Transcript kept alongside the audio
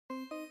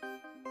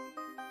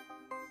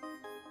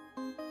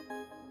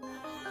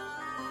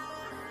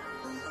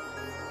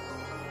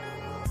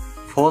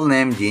Full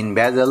name Jean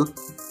Bazil.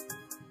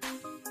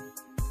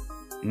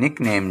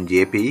 Nickname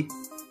JP.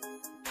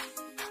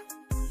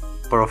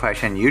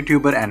 Profession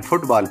YouTuber and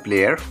football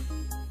player.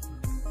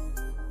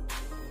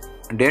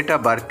 Date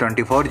of birth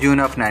 24 June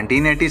of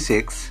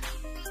 1986.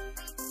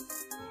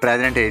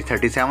 Present age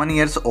 37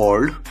 years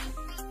old.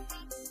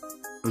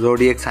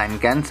 Zodiac sign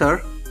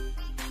Cancer.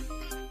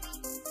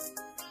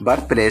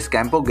 Birthplace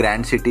Campo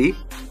Grande City.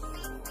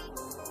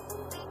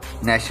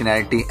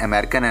 Nationality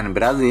American and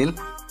Brazil.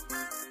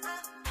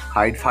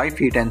 Height 5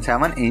 feet and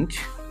 7 inch.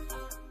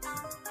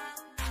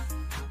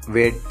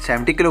 Weight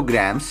 70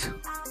 kilograms.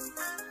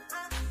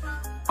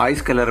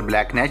 Eyes color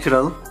black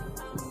natural.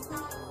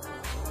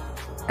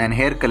 And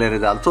hair color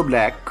is also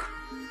black.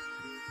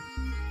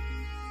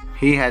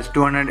 He has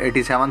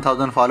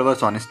 287,000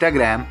 followers on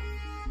Instagram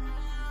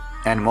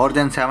and more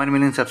than 7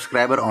 million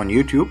subscribers on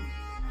YouTube.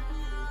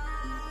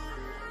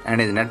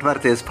 And his net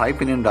worth is $5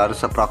 million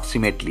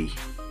approximately.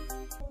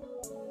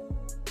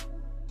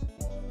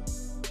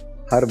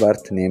 Her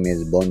birth name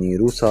is Bonnie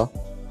Rosa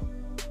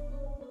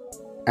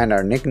and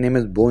her nickname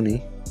is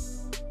Bonnie.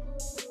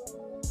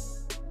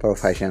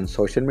 Profession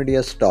social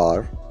media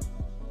star.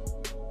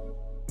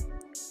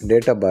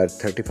 Date of birth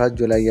 31st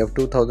July of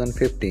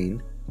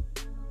 2015.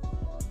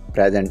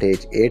 Present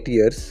age 8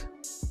 years.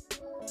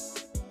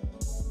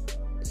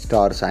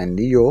 Star sign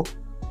Leo.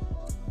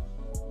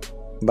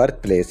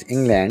 Birthplace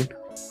England.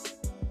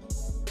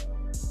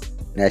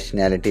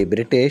 Nationality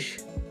British.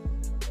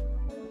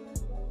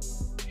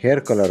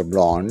 Hair color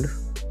blonde.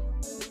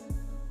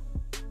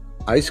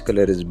 Eyes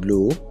color is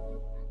blue.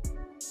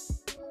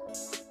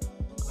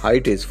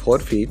 Height is 4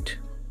 feet.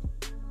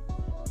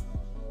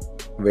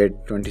 Weight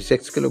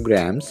 26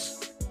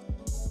 kilograms.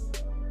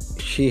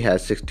 She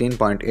has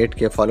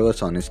 16.8k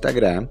followers on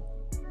Instagram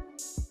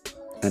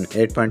and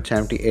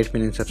 8.78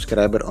 million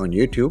subscribers on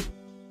YouTube.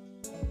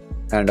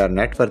 And her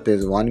net worth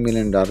is $1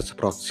 million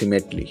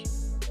approximately.